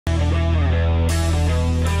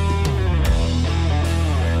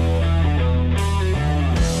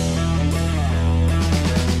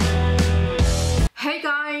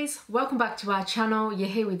guys, welcome back to our channel. You're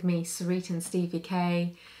here with me, Sarit and Stevie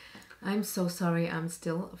K. I'm so sorry, I'm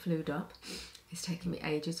still flued up. It's taking me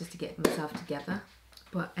ages just to get myself together.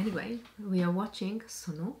 But anyway, we are watching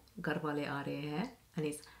Suno, GHARWALE RAHE, and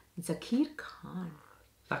it's Zakir Khan.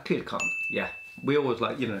 Zakir Khan, yeah. We always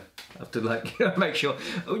like, you know, have to like make sure.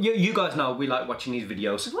 You guys know we like watching these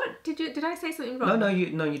videos. What did I say something wrong? No, you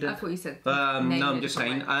didn't. I thought you said. No, I'm just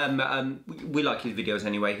saying. We like his videos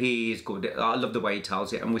anyway. He is good. I love the way he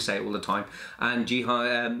tells it, and we say it all the time. And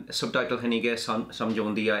subtitle है नहीं गया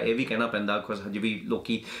समझाਉਂਦੀ ਆ ਇਹ भी कहना ਪੈਂदा because हजे भी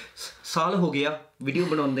लोकी साल हो गया वीडियो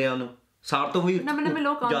बनाਉਂਦੇ ਆ ਨੂੰ साल तो भी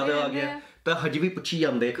ज़्यादा आ गया तो हजे भी पुछी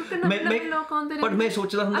जाते पर मैं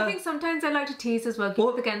सोचता हूँ I think sometimes I like to tease as well तो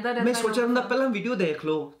कहंदा रहंदा मैं सोचता हूँ पहला वीडियो देख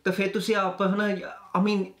लो तो फिर तुसी आप है ना I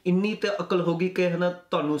mean इन्नी तो अकल होगी कि है ना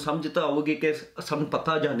ਤੁਹਾਨੂੰ ਸਮਝ ਤਾਂ ਆਉਗੀ ਕਿ ਸਾਨੂੰ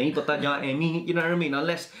ਪਤਾ ਜਾਂ ਨਹੀਂ ਪਤਾ ਜਾਂ ਐਵੇਂ you know what I mean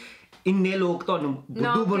unless ਇੰਨੇ ਲੋਕ ਤੁਹਾਨੂੰ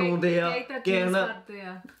ਬੁੱਧੂ ਬਣਾਉਂਦੇ ਆ ਕਿ ਹੈ ਨਾ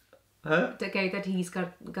Okay, that he's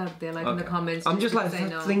got there like in the comments. I'm just like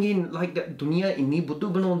thinking like that दुनिया इन्नी बुद्धू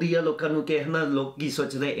बनाਉਂਦੀ ਆ ਲੋਕਾਂ ਨੂੰ ਕਿ ਹਨਾ ਲੋਕ ਕੀ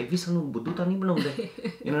ਸੋਚਦੇ ਇਹ ਵੀ ਸਾਨੂੰ ਬੁੱਧੂ ਤਾਂ ਨਹੀਂ ਬਣਾਉਂਦੇ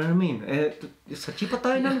you know what I mean ਸੱਚੀ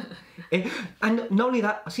ਪਤਾ ਇਹਨਾਂ ਨੂੰ and not only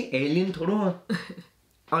that ਅਸੀਂ alien ਥੋੜੋ ਆ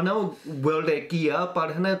I know world ਇੱਕ ਹੀ ਆ ਪਰ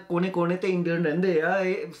ਹਨਾ ਕੋਨੇ ਤੇ ਇੰਡੀਅਨ ਰਹਿੰਦੇ ਆ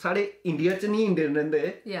ਸਾਡੇ ਇੰਡੀਆ ਚ ਨਹੀਂ ਇੰਡੀਅਨ ਰਹਿੰਦੇ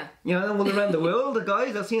you know all around the world the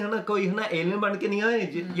guys ਅਸੀਂ ਹਨਾ ਕੋਈ ਹਨਾ alien ਬਣ ਕੇ ਨਹੀਂ ਆਏ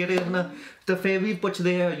ਜਿਹੜੇ ਹਨਾ ਤੇ ਫੇਰ ਵੀ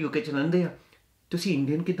ਪੁੱਛਦੇ ਆ UK ਚ ਰਹਿੰਦੇ ਆ ਤੁਸੀਂ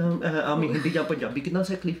ਇੰਡੀਅਨ ਕਿਦਾਂ ਆਮੀ ਹਿੰਦੀ ਜਾਂ ਪੰਜਾਬੀ ਕਿਦਾਂ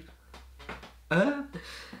ਸਿੱਖ ਲਈ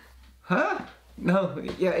no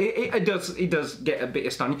yeah it does get a bit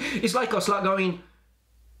stunning it's like us like going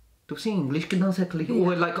ਤੁਸੀਂ ਇੰਗਲਿਸ਼ ਕਿਦਾਂ ਸਿੱਖ ਲਈ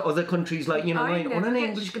or like other countries like you know like ਉਹਨਾਂ ਨੇ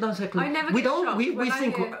ਇੰਗਲਿਸ਼ ਕਿਦਾਂ ਸਿੱਖ ਲਈ we don't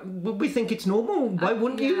we think it's normal why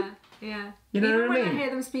wouldn't you you know what I mean? When I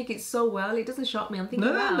hear them speak it so well, it doesn't shock me. I'm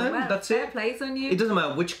thinking, no, that's it. Plays on you. It doesn't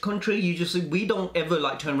matter which country we don't ever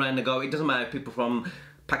like turn around and go. It doesn't matter if people from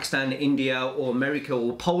Pakistan, India, or America,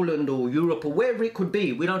 or Poland, or Europe, or wherever it could be.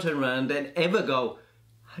 We don't turn around and ever go,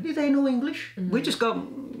 how do they know English? We just go,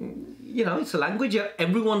 you know, it's a language.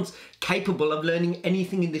 Everyone's capable of learning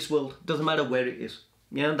anything in this world. Doesn't matter where it is.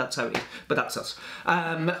 Yeah, that's how it is. But that's us.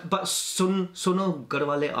 But Suno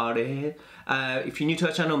GHARWALE RAHE. If you're new to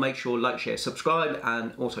our channel, make sure like, share, subscribe,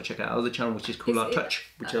 and also check out our other channel, which is Cool Art Touch,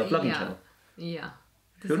 which is our vlogging channel. Yeah.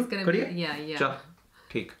 This is going to be, yeah.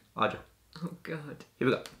 ठीक, आ जाओ. Oh God. Here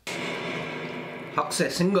we go. हक से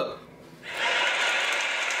single.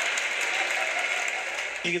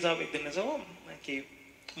 ठीक है साहब एक दिन ऐसा हुआ कि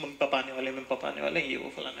मम्मी पापा आने वाले ये वो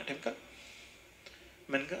फलाना ढिमका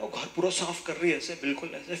मैंने कहा वो घर पूरा साफ कर रही है ऐसे बिल्कुल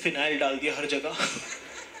ऐसे फिनाइल डाल दिया हर जगह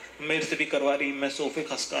मेरे से भी करवा रही मैं सोफे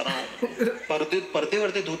खसका रहा हूँ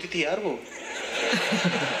पर्दे धोती थी यार वो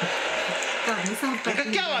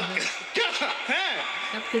क्या बात क्या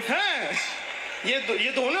है ये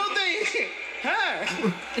दोनों होते हैं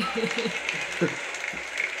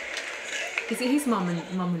किसी ही मामू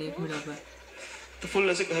ने मिला तो फुल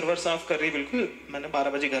ऐसे घर वर साफ कर रही बिल्कुल मैंने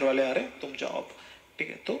 12 बजे घर वाले आ रहे तुम जाओ ठीक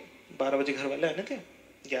है तो 12 बजे घर वाले आने थे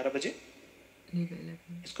 11 बजे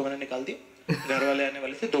इसको मैंने निकाल दिया घर वाले आने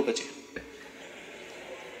वाले थे 2 बजे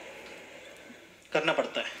करना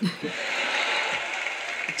पड़ता है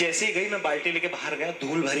जैसे ही गई मैं बाल्टी लेके बाहर गया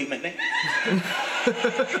धूल भरी मैंने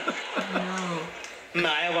मैं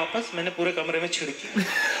आया वापस मैंने पूरे कमरे में छिड़की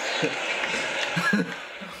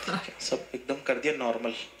सब एकदम कर दिया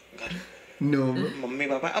नॉर्मल घर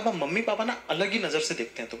मम्मी पापा ना अलग ही नजर से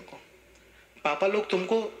देखते हैं तुमको पापा लोग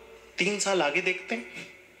तुमको 3 साल आगे देखते हैं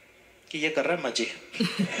कि ये कर रहा है मजे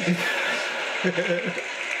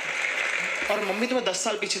और मम्मी तुम्हें 10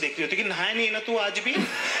 साल पीछे देख रही होती कि नहाया नहीं है ना तू आज भी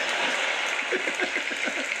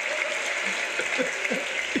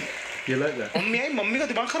मम्मी का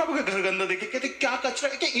दिमाग खराब हो गया घर गंदा देख के कहते क्या कचरा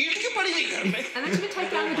क्या ईंट क्यों पड़ी थी घर में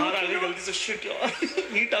बाहर आ गई गलती से शिट यार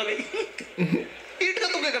ईंट आ गई ईंट का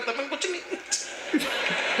तो क्या करता मैं कुछ नहीं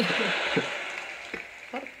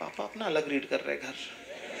पर पापा अपना अलग रीड कर रहे घर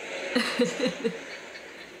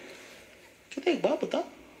कहते एक बात बता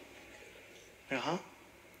यहाँ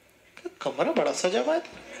कमरा बड़ा सजा हुआ है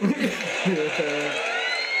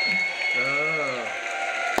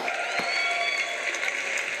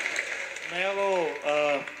मैं वो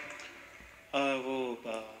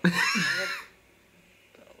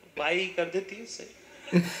बाई कर देती है इससे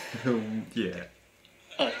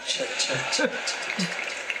अच्छा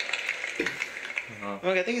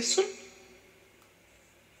मैं कहते कि सुन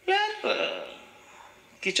यार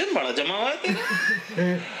किचन बड़ा जमा हुआ है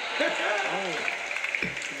तेरा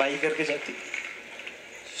बाई करके जाती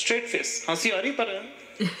स्ट्रेट फेस हंसी आ रही पर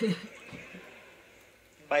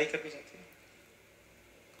बाई करके जाती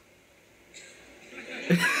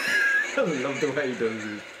I love the way he does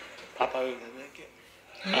this. पापा भी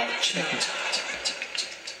अच्छा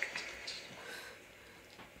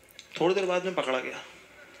थोड़ी देर बाद में पकड़ा गया,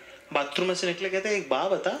 बाथरूम में से निकले, कहते एक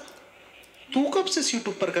बात बता, तू कब से सीट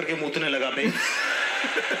ऊपर करके मूतने लगा बे?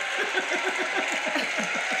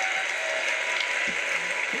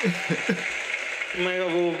 मैं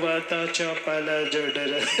वो बात चौपल जो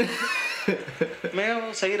डर, मैं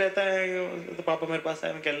वो सही रहता है। तो पापा मेरे पास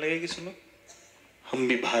आए, मैं कहने लगे कि सुनो, हम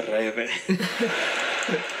भी बाहर रहे हुए,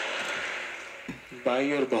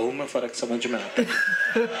 भाई और बहू में फर्क समझ में आता है।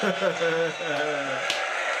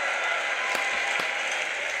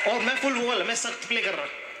 और मैं फुल वो वाला, मैं सख्त प्ले कर रहा,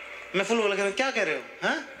 मैं फुल वाला कर रहा, क्या कह रहे हो?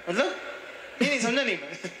 हाँ मतलब नहीं समझा नहीं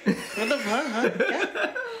मैं, मतलब हाँ क्या,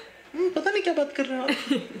 पता नहीं क्या बात कर रहे हो आप।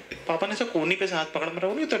 पापा ने ऐसा कोनी पे से हाथ पकड़ा, मेरा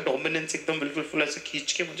वो नहीं तो डोमिनेंस एकदम बिल्कुल फुल ऐसे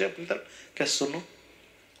खींच के मुझे अपनी तरफ, क्या सुनो,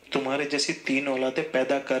 तुम्हारे जैसी 3 औलादे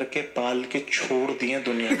पैदा करके पाल के छोड़ दिए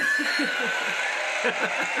दुनिया में।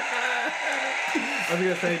 I was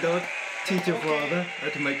gonna say, don't teach your father how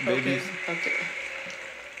to make babies.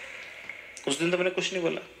 उस दिन तो मैंने कुछ नहीं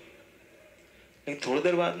बोला, लेकिन थोड़ी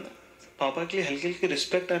देर बाद ना पापा के लिए हल्की हल्की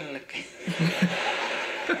रिस्पेक्ट आने लग गई।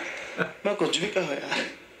 मैं कुछ भी कहा यार,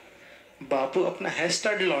 बापू अपना हेयर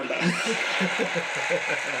स्टाइल लौंडा।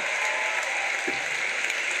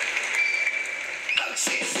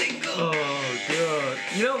 Oh god!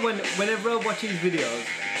 You know, whenever I watch these videos,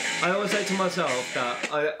 I always say to myself that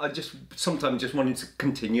I just sometimes just wanted to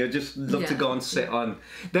continue. I just love to go and sit on.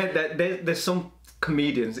 There's some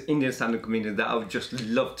comedians, Indian stand-up comedians, that I would just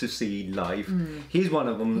love to see live. He's one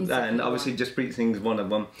of them, and obviously Jaspreet Singh's one of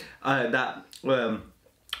them.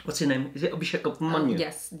 What's his name? Is it Abhishek Upmanyu?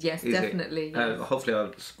 Yes, definitely. Yes. Hopefully,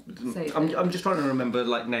 I'm just trying to remember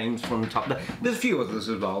like names from the top. There's a few others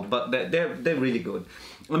as well, but they're really good.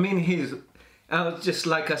 I mean, just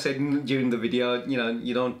like I said during the video, you know,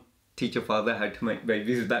 you don't teach your father how to make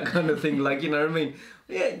babies, that kind of thing. Like, you know what I mean?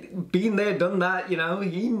 Yeah, been there, done that. You know,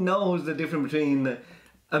 he knows the difference between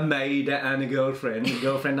a maid and a girlfriend.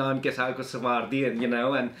 Girlfriend on ke saath ko sawar diya, you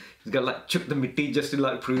know, and he's got like chuk the mitti just to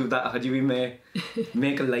like prove that haji bhi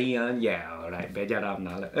make a lay, yeah, all right, beja raam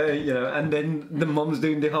naal, you know. And then the mom's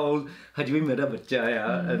doing the whole haji bhi mera bachcha,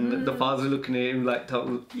 yeah, and the father's looking at him like,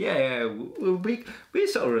 yeah, we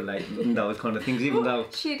sort of relate in those kind of things, even though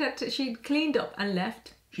she'd cleaned up and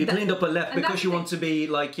left. She cleaned up and left because she wants to be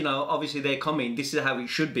like, you know, obviously they're coming. This is how it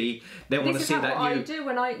should be. They want to see that you. This is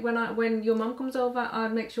what I do when your mum comes over. I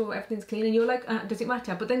make sure everything's clean, and you're like, does it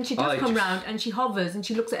matter? But then she does come round and she hovers and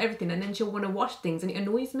she looks at everything, and then she'll want to wash things, and it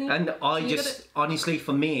annoys me. And honestly,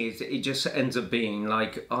 for me, it just ends up being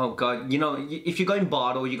like, oh god, you know, if you're going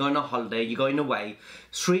bar or you're going on holiday, you're going away,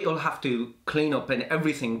 Sri will have to clean up and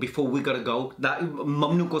everything before we gotta go. That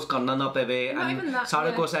mum nu kos karna na peve, and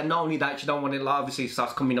Sarah goes, and not only that, she don't want it. Obviously,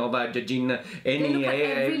 starts coming over judging any, you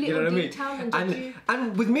know what I mean?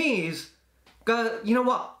 And with me is, you know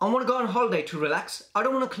what? I want to go on holiday to relax. I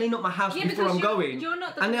don't want to clean up my house before I'm going.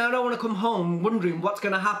 And I don't want to come home wondering what's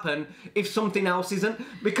going to happen if something else isn't,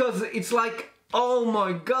 because it's like, oh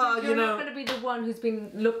my god, you know. You're not going to be the one who's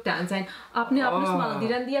been looked at and saying, "Aapne aapnu sambal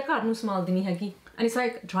di rehndi hai, ghar nu sambal di nahi hegi." And it's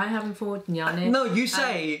like, try having forward nyane. No, you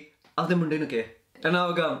say, "Aapne munde nu ke," and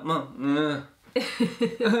I'll go, "Mom,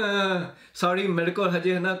 sorry, मेरे को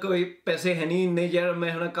हजे है ना कोई पैसे है नहीं यार,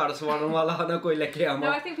 मैं है ना कार सवारने वाला है ना कोई लेके आऊँ." No,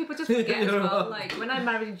 I think people just forget as well. Like when I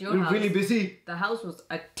married your house, really busy. The house was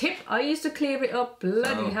a tip. I used to clear it up.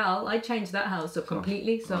 Bloody hell, I changed that house up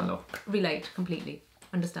completely. So relate completely.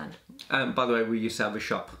 Understand. By the way, we used to have a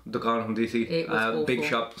shop, dukaan hundi thi, big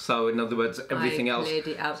shop. So in other words, everything else, cleared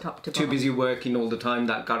it out top to too busy working all the time,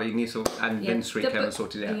 that got in, so and then Sri came and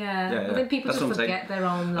sorted it out. Yeah. But then people just forget their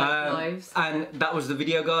own lives. And that was the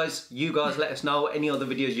video, guys. You guys let us know any other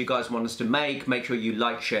videos you guys want us to make. Make sure you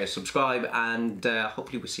like, share, subscribe, and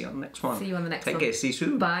hopefully we'll see you on the next one. See you on the next one. Take care. See you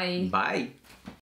soon. Bye. Bye.